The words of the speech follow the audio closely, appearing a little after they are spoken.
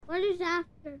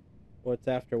What's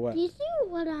after what? Do you see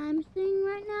what I'm seeing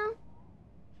right now?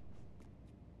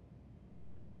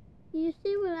 Do you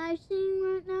see what I'm seeing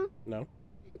right now? No.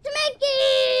 It's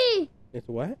Mickey! It's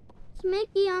what? It's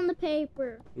Mickey on the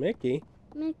paper. Mickey?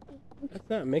 Mickey. That's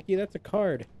not Mickey, that's a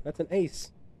card. That's an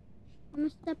ace. I'm gonna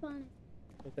step on it.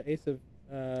 It's the ace of,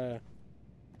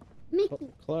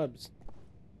 Mickey. clubs.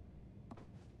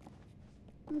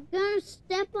 I'm gonna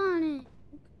step on it.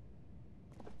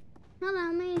 Hold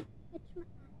on, me. It's my...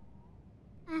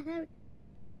 Ah, there we go.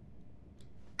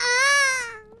 Ah!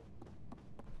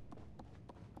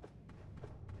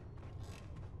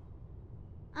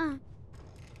 Ah.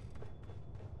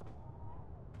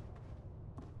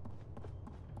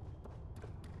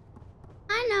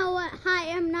 I know what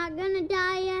height I'm not gonna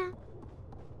die at.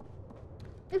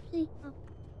 Oopsie. Oh.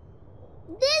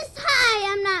 This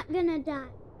high I'm not gonna die.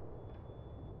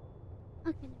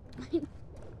 Okay, never mind.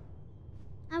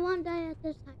 I won't die at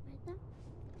this height right there.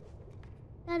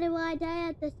 Daddy, will I die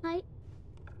at this height?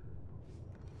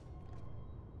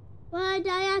 Will I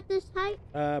die at this height?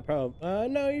 Probably.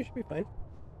 No, you should be fine.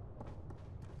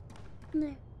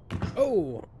 There.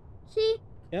 Oh! See?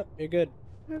 Yep, you're good.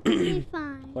 Perfectly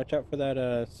fine. Watch out for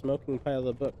that, smoking pile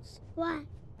of books. Why?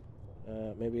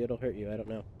 Maybe it'll hurt you, I don't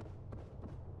know.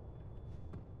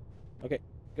 Okay,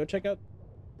 go check out.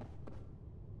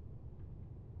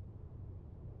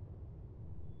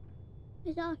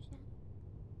 It's all shut.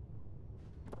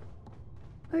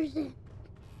 Where is it?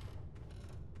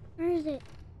 Where is it?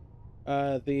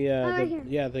 Right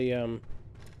here.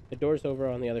 The door's over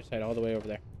on the other side, all the way over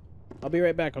there. I'll be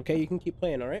right back, okay? You can keep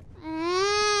playing, alright?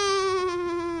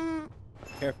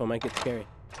 Careful, might get scary.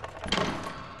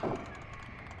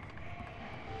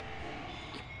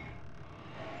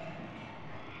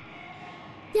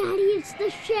 Daddy, it's the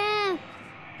chef!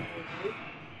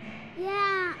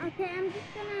 Yeah, okay, I'm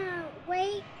just gonna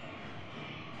wait.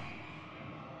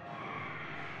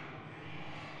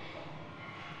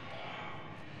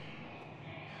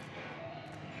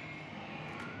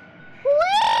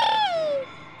 Whee!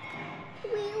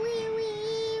 Wee, wee,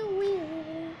 wee, wee.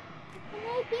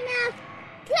 Mickey Mouse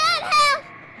Clubhouse!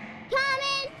 Come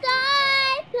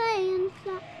inside, play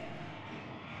inside.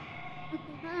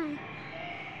 Okay, hold on.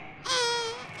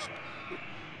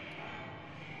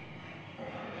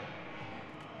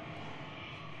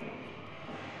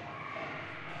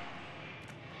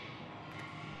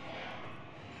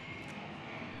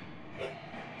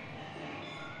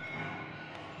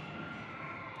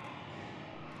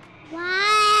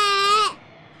 What?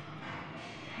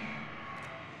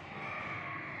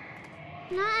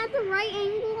 Not at the right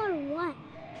angle or what?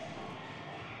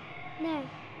 There.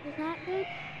 Is that good?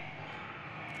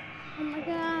 Oh my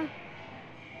god.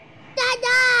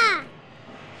 Dada!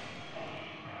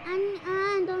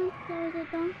 Don't close it,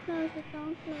 don't close it,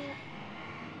 don't close it.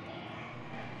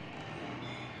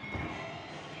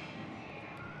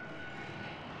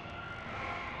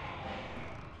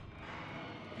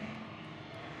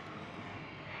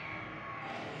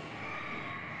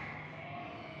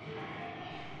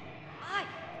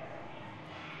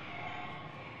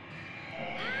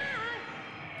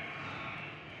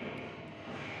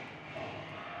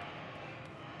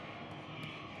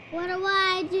 What do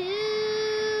I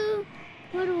do?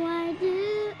 What do I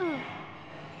do? Oh,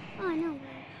 I know what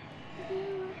to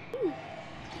do.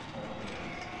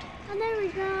 Oh, there we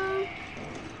go.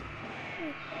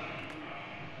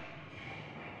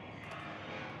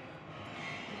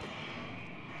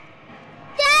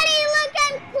 Daddy, look,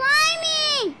 I'm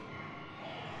climbing!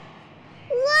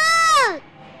 Look!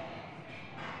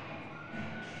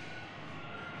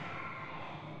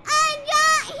 I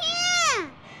got him!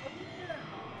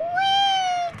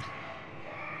 Whee!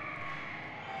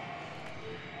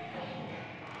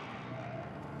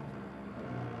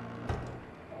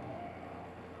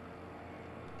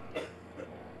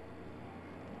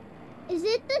 Is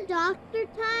it the doctor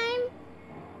time?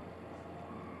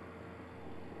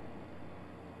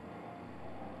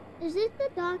 Is it the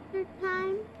doctor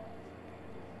time?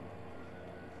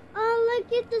 Oh,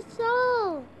 look at the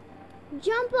soul!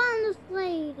 Jump on this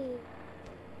lady!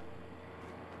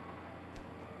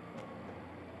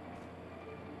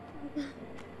 Oh my God.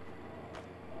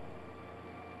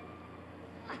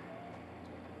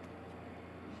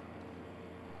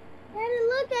 Daddy,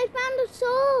 look, I found a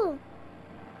soul!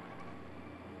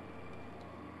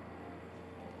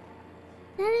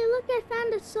 Daddy, look, I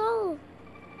found a soul!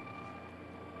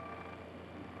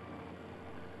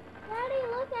 Daddy,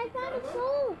 look, I found a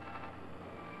soul!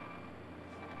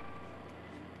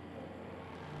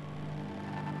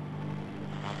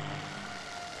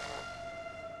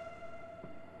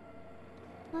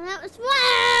 Well, that was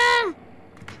fun!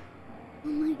 Oh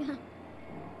my God.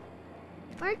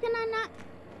 Why can I not?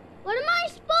 What am I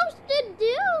supposed to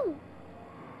do?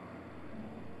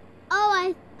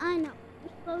 Oh, I know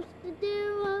what I'm supposed to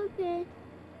do. Okay.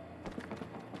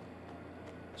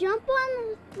 Jump on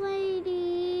this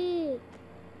lady.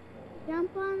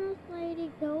 Jump on this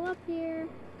lady. Go up here.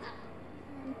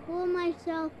 And pull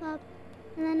myself up.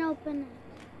 And then open it.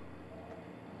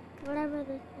 Whatever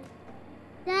this is.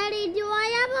 Daddy, do I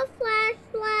have a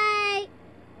flashlight?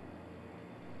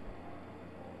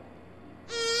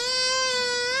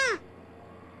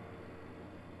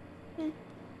 Okay.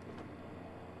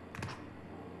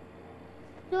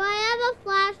 Do I have a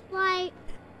flashlight?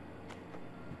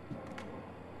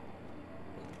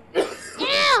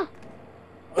 Ew!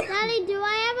 Daddy, do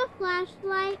I have a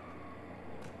flashlight?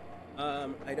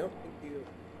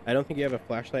 I don't think you have a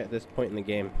flashlight at this point in the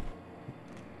game.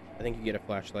 I think you get a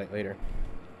flashlight later.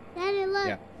 Daddy, look.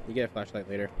 Yeah, you get a flashlight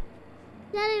later.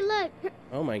 Daddy, look.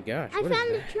 Oh my gosh! I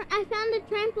found a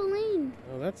trampoline.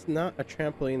 Oh, that's not a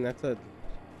trampoline. That's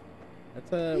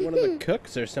one of the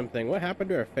cooks or something. What happened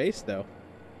to her face though?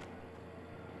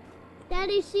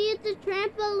 Daddy, see, it's a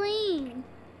trampoline.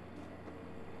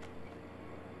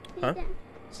 Huh?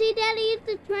 See, Daddy, it's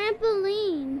a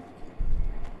trampoline.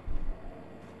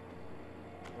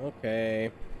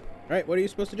 Okay. All right. What are you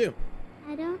supposed to do?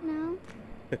 I don't know.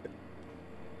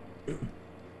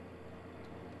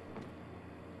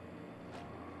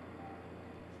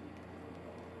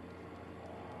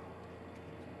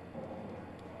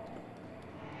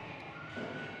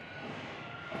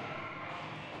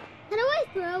 How do I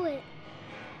throw it?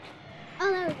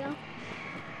 Oh, there we go.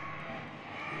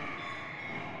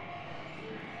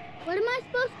 What am I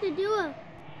supposed to do?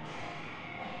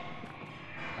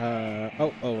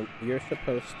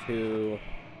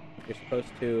 You're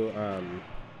supposed to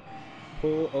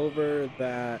pull over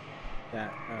that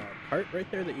cart right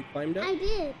there that you climbed up. I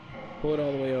did. Pull it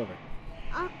all the way over.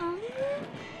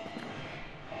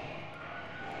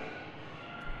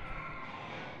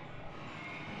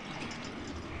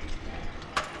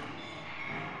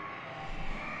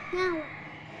 Now,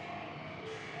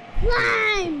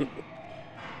 climb.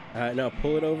 No,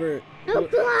 pull it over. No,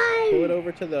 climb. Pull it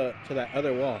over to that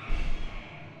other wall.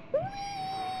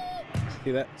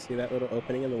 See that little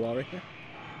opening in the wall right there?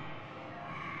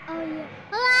 Oh yeah.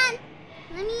 Hold on.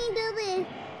 Let me do this.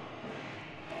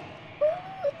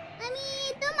 Let me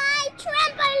do my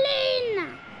trampoline.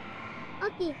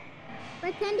 Okay.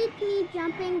 Pretend it's me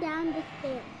jumping down the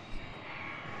stairs.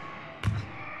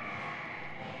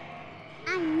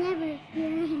 I never hear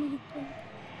anything.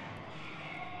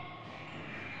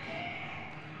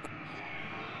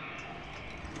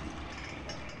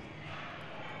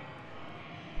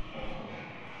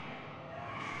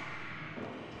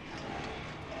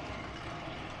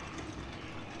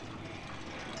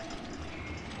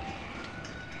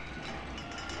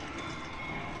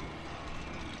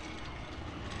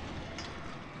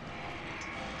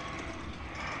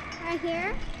 Right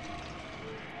here?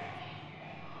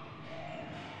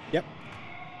 Yep.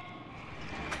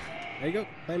 There you go.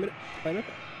 Climb it. Climb up.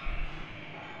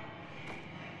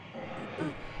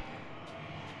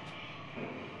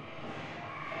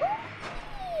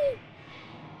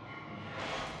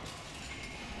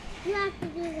 You have to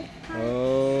do this part.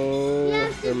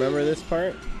 Oh, remember this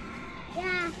part?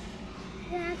 Yeah.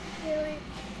 You have to do it.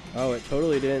 Oh, it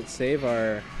totally didn't save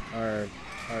our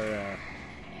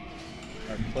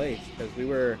place because we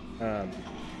were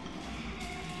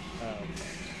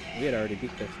we had already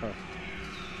beat this, huh?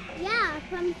 Yeah,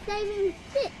 from saving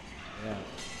 6. Yeah.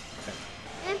 Okay.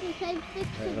 I have to save 6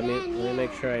 Right, again. let me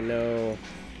make sure I know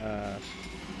Oh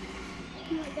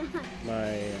my god.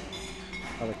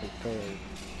 how to control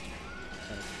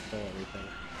everything.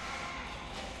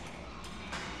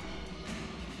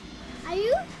 Are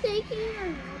you taking or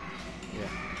not?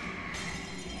 Yeah.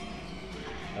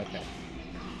 Okay.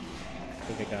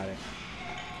 I think I got it.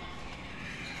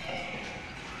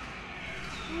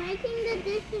 I'm making the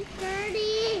dishes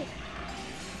dirty.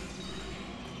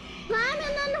 Climb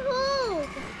and then hold.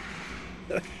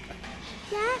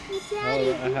 Daddy,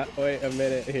 Wait a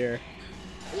minute here.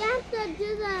 you have to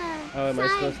do the Oh, am I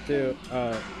supposed to?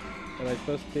 Am I Yeah.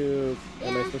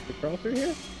 supposed to crawl through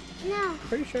here? No. I'm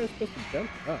pretty sure I'm supposed to jump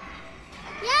up.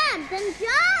 Yeah, then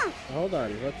jump. Hold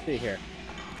on. Let's see here.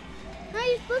 No,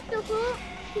 you're supposed to hold.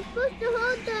 You're supposed to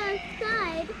hold the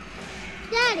side.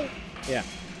 Daddy. Yeah.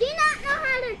 Do you not know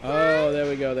how to climb? Oh, there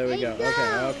we go. There we There go. you go.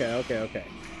 Okay.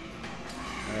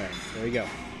 All right. There we go.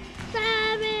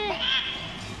 Grab it.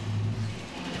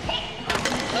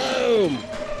 Boom!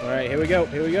 All right, here we go.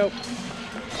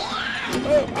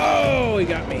 Oh, he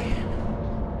got me.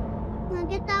 Wanna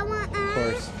get that one? Of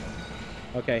course.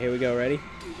 Okay, here we go. Ready?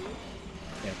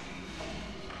 Yeah.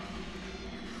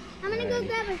 I'm gonna go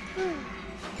grab a spoon.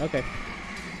 Okay.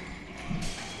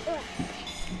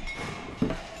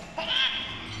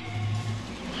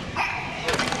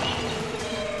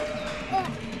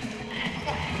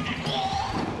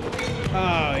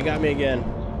 Oh, he got me again.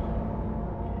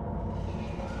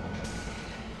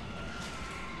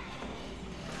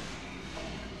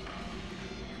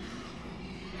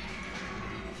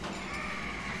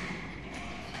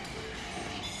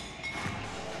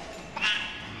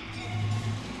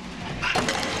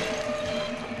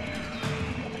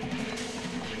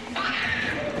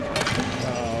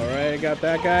 Alright, I got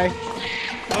that guy.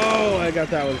 Oh, I got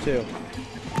that one too.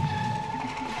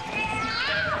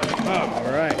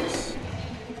 Alright.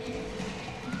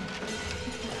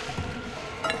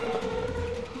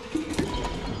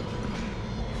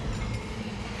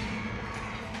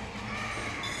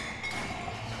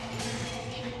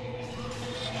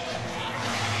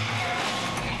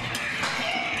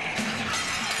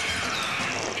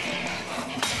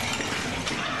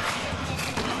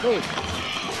 Oh.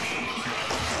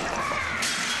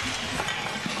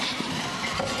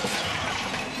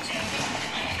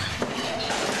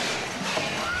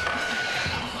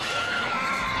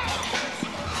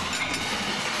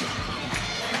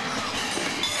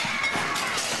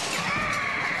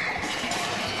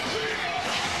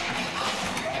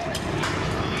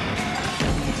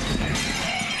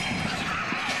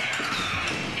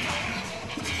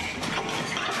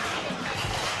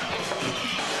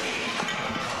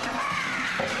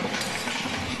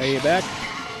 Are you back?